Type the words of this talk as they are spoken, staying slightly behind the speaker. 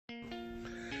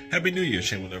Happy New Year,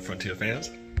 Shangri-La Frontier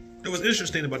fans. What's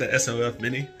interesting about the SLF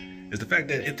mini is the fact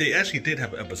that if they actually did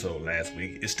have an episode last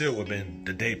week, it still would have been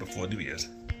the day before New Year's.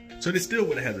 So they still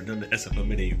would have had done the SLF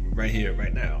mini right here,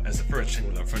 right now, as the first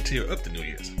Shangri-La Frontier up to New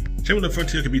Year's. Shangri-La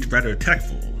Frontier can be rather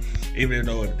tactful, even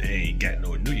though they ain't got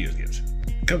no New Year's gifts.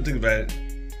 Come to think about it,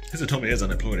 his Otome is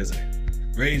unemployed, isn't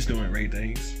he? Ray's doing Ray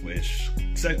things, which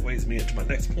segues me into my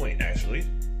next point, actually.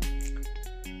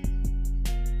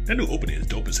 That new opening is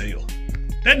dope as hell.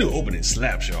 That new opening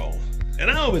slaps, y'all.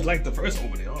 And I always liked the first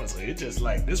opening, honestly. It's just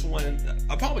like this one,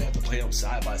 I probably have to play them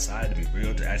side by side to be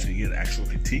real, to actually get an actual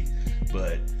critique.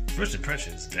 But first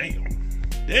impressions, damn.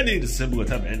 The ending is a similar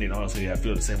type of ending, honestly. I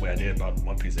feel the same way I did about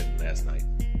One Piece ending last night.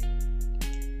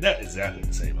 Not exactly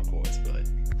the same, of course, but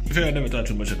I feel I never thought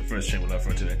too much of the first Shangri-La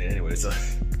Frontier ending anyway. So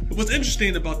what's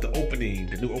interesting about the opening,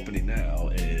 the new opening now,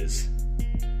 is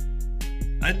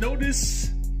I notice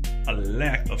a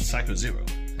lack of Psycho Zero.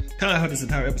 Kind of how this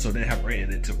entire episode didn't have Ray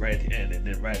in it till right at the end, and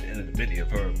then right at the end of the video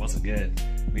of her once again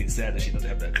being sad that she doesn't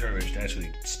have that courage to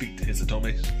actually speak to his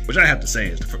Otome. Which I have to say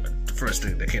is the first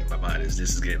thing that came to my mind is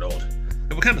this is getting old.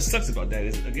 And what kind of sucks about that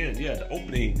is, again, yeah, the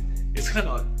opening is kind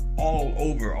of all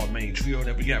over our main trio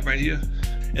that we got right here.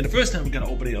 And the first time we got an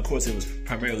opening, of course, it was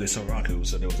primarily Soraku,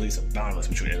 so there was at least a balance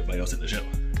between everybody else in the show.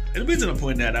 And the reason I'm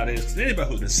pointing that out is because anybody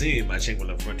who's been seeing my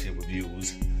Shangri-La Frontier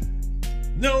reviews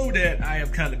know that I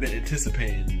have kind of been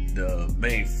anticipating the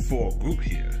main four group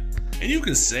here. And you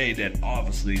can say that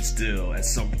obviously still at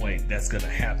some point that's going to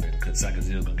happen because Psycho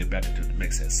Zero's going to get back into the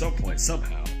mix at some point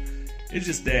somehow. It's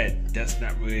just that that's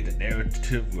not really the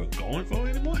narrative we're going for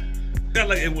anymore. Not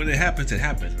like when it happens,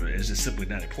 but it's just simply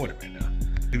not important right now.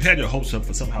 You've had your hopes up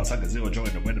for somehow Psycho Zero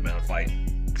joining the Winterbound fight,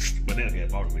 but then again,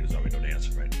 Marvel readers already know the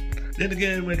answer, right? Then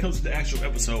again, when it comes to the actual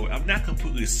episode, I'm not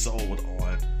completely sold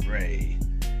on Ray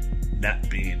not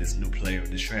being this new player in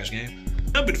this trash game.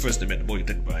 I'll be the first to admit, the more you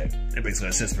think about it, it makes a lot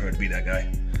of sense for her to be that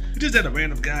guy. You just had a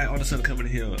random guy all of a sudden coming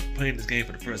in here playing this game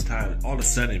for the first time, and all of a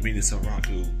sudden meeting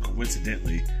Soraku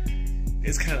coincidentally.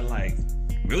 It's kind of like,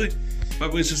 really?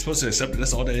 But we're just supposed to accept that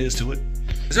that's all there is to it?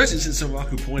 Especially since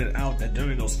Soraku pointed out that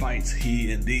during those fights,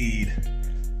 he indeed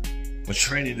was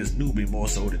training this newbie more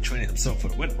so than training himself for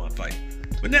the Winterbound fight.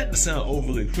 But not to sound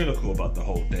overly critical about the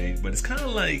whole thing, but it's kind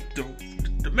of like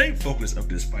the main focus of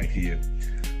this fight here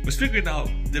was figuring out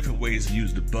different ways to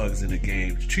use the bugs in the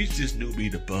game, to teach this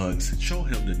newbie the bugs, show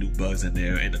him the new bugs in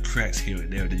there and the cracks here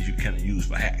and there that you kind of use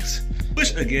for hacks.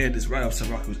 Which again is right up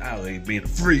Soraku's alley, being a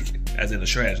freak, as in a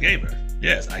trash gamer.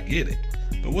 Yes, I get it.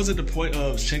 But wasn't the point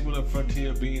of Shangri-La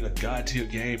Frontier being a god tier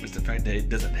game is the fact that it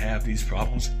doesn't have these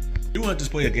problems? You want to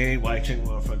just play a game like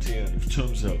Shangri-La Frontier in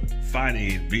terms of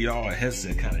finding VR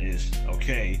headset kind of ish,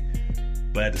 okay.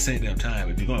 But at the same damn time,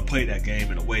 if you're going to play that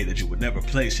game in a way that you would never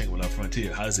play Shangri-La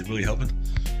Frontier, how is it really helping?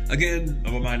 Again,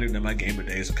 a reminder that my gamer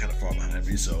days are kind of far behind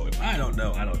me, so if I don't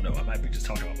know. I might be just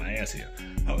talking about my ass here.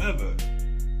 However,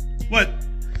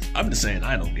 I'm just saying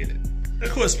I don't get it.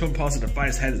 Of course, some parts of the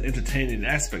fights had its entertaining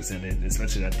aspects in it,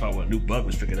 especially that part where a new bug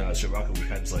was figured out. Soraku was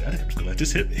kind of just like, I think I'm just gonna let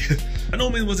this hit me. I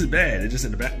don't mean it wasn't bad. It's just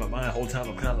in the back of my mind the whole time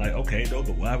I'm kind of like, okay, no,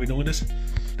 but why are we doing this?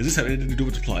 Does this have anything to do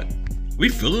with the plot? We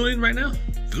fillering right now?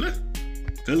 Filler?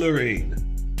 Fillering.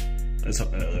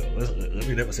 Let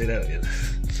me never say that again.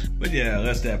 But yeah,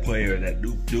 unless that player, that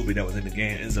newbie that was in the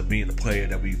game ends up being the player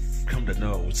that we've come to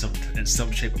know in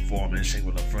some shape or form in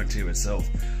Shangri-La Frontier itself.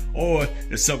 Or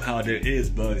if somehow there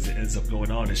is bugs that ends up going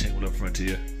on in Shangri-La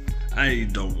Frontier, I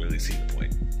don't really see the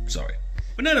point. Sorry.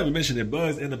 But now that we mentioned that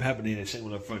bugs end up happening in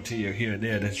Shangri-La Frontier here and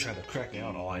there that's trying to crack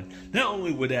down on, not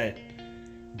only would that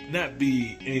not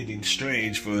be anything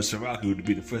strange for Soraku to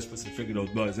be the first person to figure those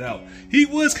bugs out, he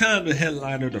was kind of the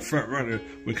headliner, the front runner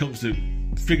when it comes to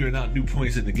figuring out new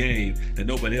points in the game that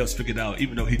nobody else figured out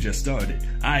even though he just started,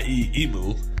 i.e.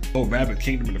 Emu, or Rabbit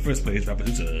Kingdom in the first place, Rabbit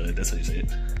Husa, that's how you say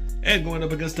it. And going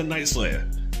up against the Night Slayer,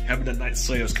 having the Night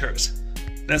Slayer's curse.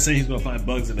 Not saying he's going to find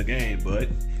bugs in the game, but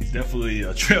he's definitely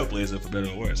a trailblazer for better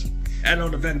or worse. And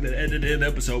on the fact that at the end of the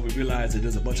episode we realized that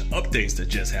there's a bunch of updates that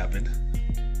just happened,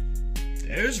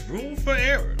 there's room for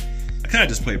error. I kind of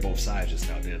just played both sides just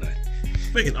now, didn't I?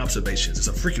 Making observations, it's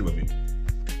a freaking review.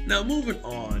 Now moving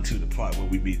on to the part where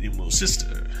we meet Emu's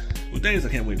sister, with names I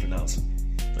can't really pronounce.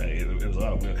 It was a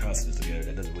lot of weird consonants together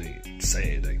that doesn't really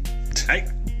say anything.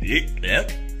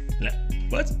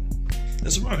 What? And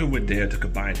Soraku went there to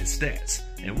combine his stats,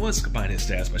 and once combined his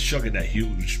stats by chugging that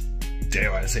huge,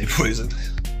 dare I say poison,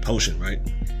 potion, right?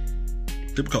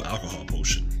 People call it alcohol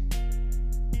potion.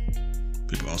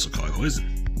 People also call it poison.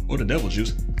 Or the devil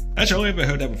juice. Actually, I only ever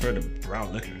heard that referred to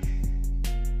brown liquor.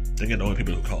 Thinking the only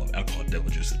people who call alcohol devil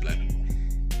juice is black people.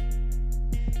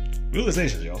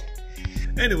 Realizations, y'all.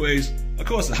 Anyways, Of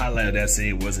course, the highlight of that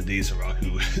scene was indeed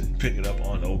Saraku picking up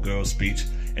on the old girl's speech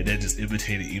and then just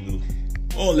imitating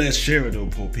Imu. Or less sharing, though,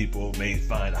 poor people may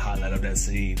find the highlight of that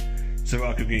scene.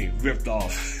 Saraku getting ripped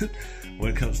off when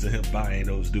it comes to him buying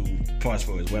those new parts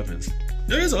for his weapons.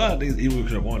 There is a lot of things Imu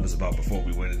could have warned us about before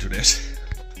we went into this.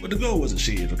 But the goal wasn't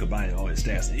achieved for combining all his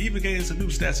stats and even gaining some new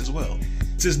stats as well.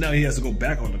 Since now he has to go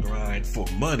back on the grind for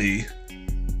money,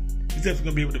 he's definitely going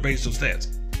to be able to raise those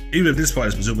stats. Even if this part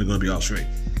is presumably going to be all straight.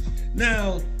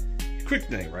 Now, quick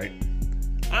thing, right?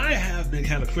 I have been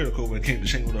kind of critical when it came to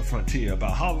Shangri-La Frontier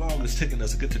about how long it's taking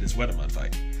us to get to this Weatherman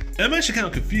fight. And I'm actually kind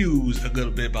of confused a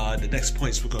little bit by the next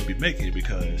points we're going to be making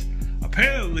because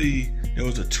apparently there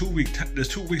was a 2 week, there's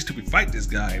 2 weeks to fight this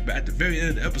guy, but at the very end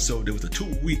of the episode there was a 2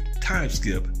 week time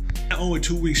skip. Not only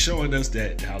 2 weeks showing us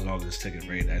that how long it's taking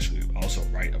Ray to actually also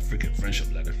write a freaking friendship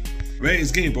letter. Ray,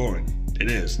 it's getting boring. It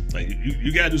is. Like,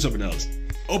 you gotta do something else.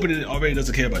 Opening already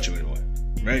doesn't care about you anymore.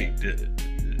 Ray,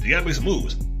 you gotta make some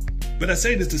moves. But I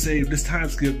say this to say this time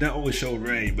skip not only showed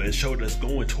Ray, but it showed us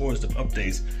going towards the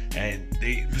updates, and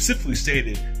they specifically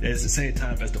stated that it's the same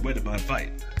time as the Weatherman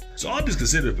fight. So all this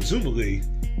considered, presumably,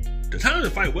 the time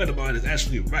to fight Weatherman is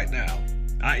actually right now,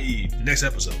 i.e. next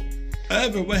episode.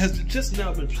 However, what has just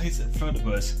now been placed in front of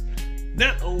us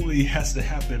not only has to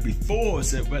happen before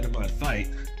said Weatherman fight,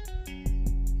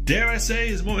 dare I say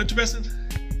is more interesting?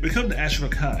 We come to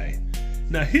Ashura Kai.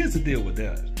 Now here's the deal with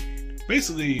that.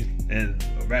 Basically, and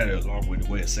a rather long-winded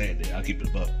way of saying it, I'll keep it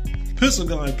above. Pencil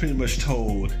Gun pretty much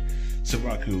told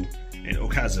Saraku and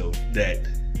Okazo that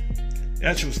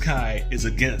Ashura Kai is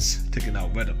against taking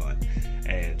out Weatherman,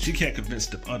 and she can't convince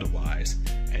them otherwise.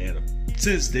 And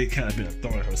since they kind of been a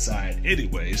thorn in her side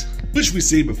anyways, which we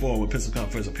see before when Pencil Gun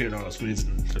first appeared on our screens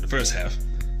in the first half,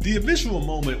 the eventual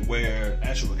moment where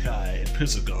Ashura Kai and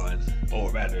Pencil Gun,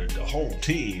 or rather the home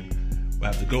team, will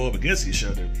have to go up against each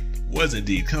other was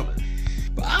indeed coming.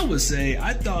 But I would say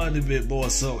I thought of it more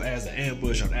so as an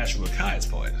ambush on Ashura Kai's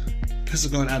part. Pencil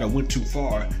Gun either went too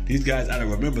far, these guys either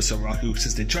remember Saraku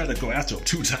since they tried to go after him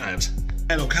 2 times.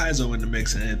 And Okaizo in the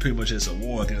mix, and pretty much it's a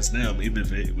war against them, even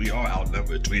if we are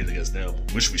outnumbered 3 against them,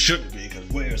 which we shouldn't be because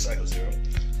we're Psycho Zero.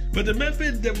 But the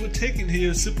method that we're taking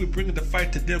here is simply bringing the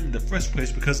fight to them in the first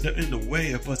place because they're in the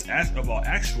way of us of our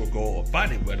actual goal of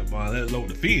fighting Weatherman, let alone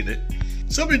defeating it.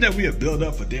 Something that we have built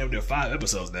up for damn near 5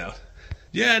 episodes now.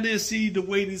 Yeah, I didn't see the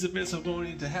way these events are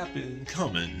going to happen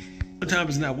coming. Sometimes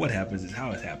it's not what happens, it's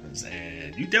how it happens.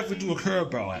 And you definitely do a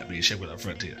curveball at me, Shangri-La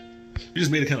Frontier. You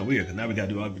just made it kind of weird, because now we got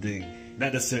to do everything,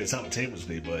 not necessarily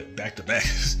simultaneously, but back to back.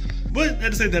 But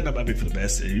at the same time, that might be for the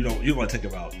best. And you don't want to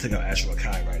take out Ashura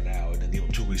Kai right now, and then give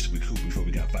them 2 weeks to recoup before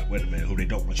we got to fight Weatherman, who they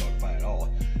don't want y'all to fight at all.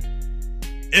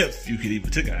 If you could even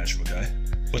take out Ashura Kai.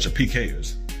 Bunch of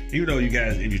PKers. Even though you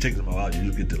guys, if you take them all out,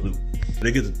 you get the loot.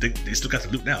 They still got the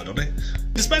loot now, don't they?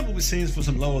 Despite what we've seen from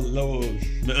some lower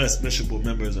mentionable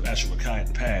members of Ashura Kai in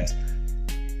the past,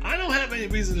 I don't have any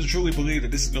reason to truly believe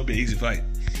that this is going to be an easy fight.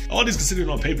 All these considered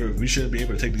on paper, we shouldn't be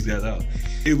able to take these guys out.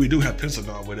 If we do have Pencil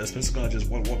Gun with us, Pencil Gun is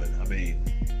just one woman. I mean,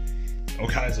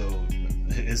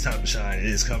 Okaizo, his time to shine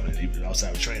is coming, even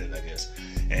outside of training, I guess.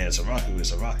 And Saraku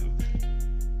is Saraku.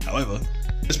 However,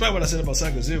 despite what I said about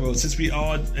Psycho Zero, since we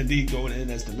are indeed going in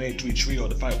as the main 3 trio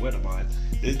to fight Weatherman,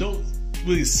 it don't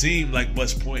really seem like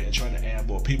much point in trying to add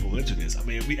more people into this. I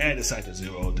mean, we added Psycho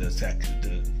Zero,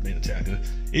 the main attacker.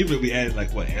 Even if we added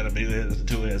like what, animated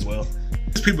to it as well.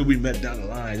 There's people we met down the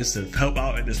line just to help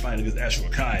out in this fight against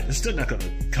Ashura Kai. They're still not gonna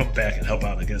come back and help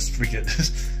out against freaking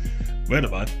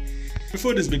Weatherman.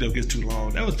 Before this video gets too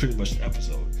long, that was pretty much the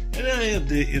episode. And I am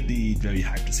indeed very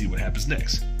hyped to see what happens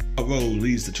next. Our road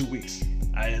leads to 2 weeks.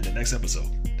 I end the next episode.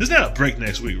 There's not a break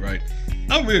next week, right?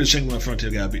 I'm really Shangri-La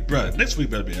Frontier gotta be, bruh, next week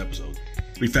better be an episode.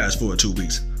 We fast forward 2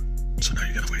 weeks. So now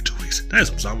you gotta wait 2 weeks. That's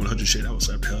some Zom 100 shit. I was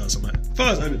like, somebody. As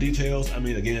far as other details, I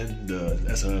mean, again, the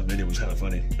SRF video was kind of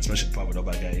funny, especially the part where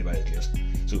nobody got anybody's guess.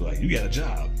 So like, you got a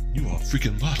job. You are a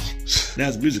freaking model. Now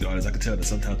as a music artist, I can tell that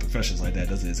sometimes professions like that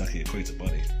doesn't exactly equate to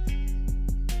money.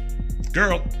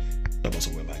 Girl, I'm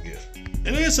also wear my gift.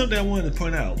 And there's something I wanted to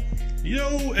point out. You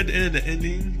know, at the end of the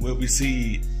ending, where we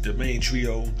see the main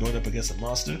trio going up against a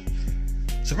monster,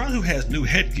 Saraku has new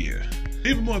headgear.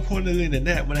 Even more importantly than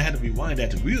that, when I had to rewind that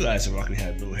to realize Saraku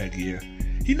had new headgear,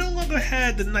 he no longer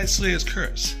had the Night Slayer's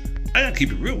curse. I gotta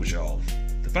keep it real with y'all.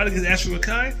 The fight against Ashura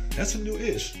Kai, that's some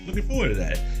new-ish. Looking forward to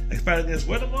that. Like, the fight against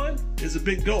Weatherman is a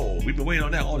big goal. We've been waiting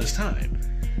on that all this time.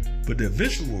 But the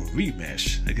eventual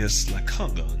rematch against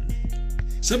Lakangan,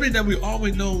 something that we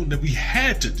always known that we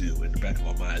had to do in the back of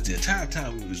our minds the entire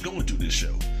time we was going through this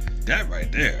show. That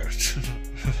right there.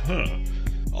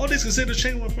 All this considered,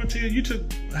 Shangri-La Frontier, you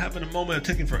took having a moment of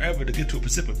taking forever to get to a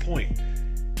specific point.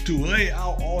 to lay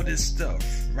out all this stuff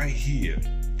right here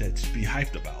that's be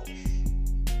hyped about.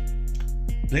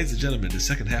 Ladies and gentlemen, the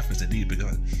second half has indeed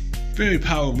begun. Very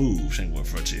power move, Shangri-La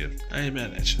Frontier. I ain't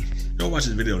mad at you. Go watch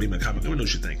this video, leave me a comment, let me know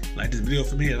what you think. Like this video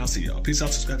for me, and I'll see y'all. Peace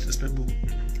out, subscribe to the Spin Move.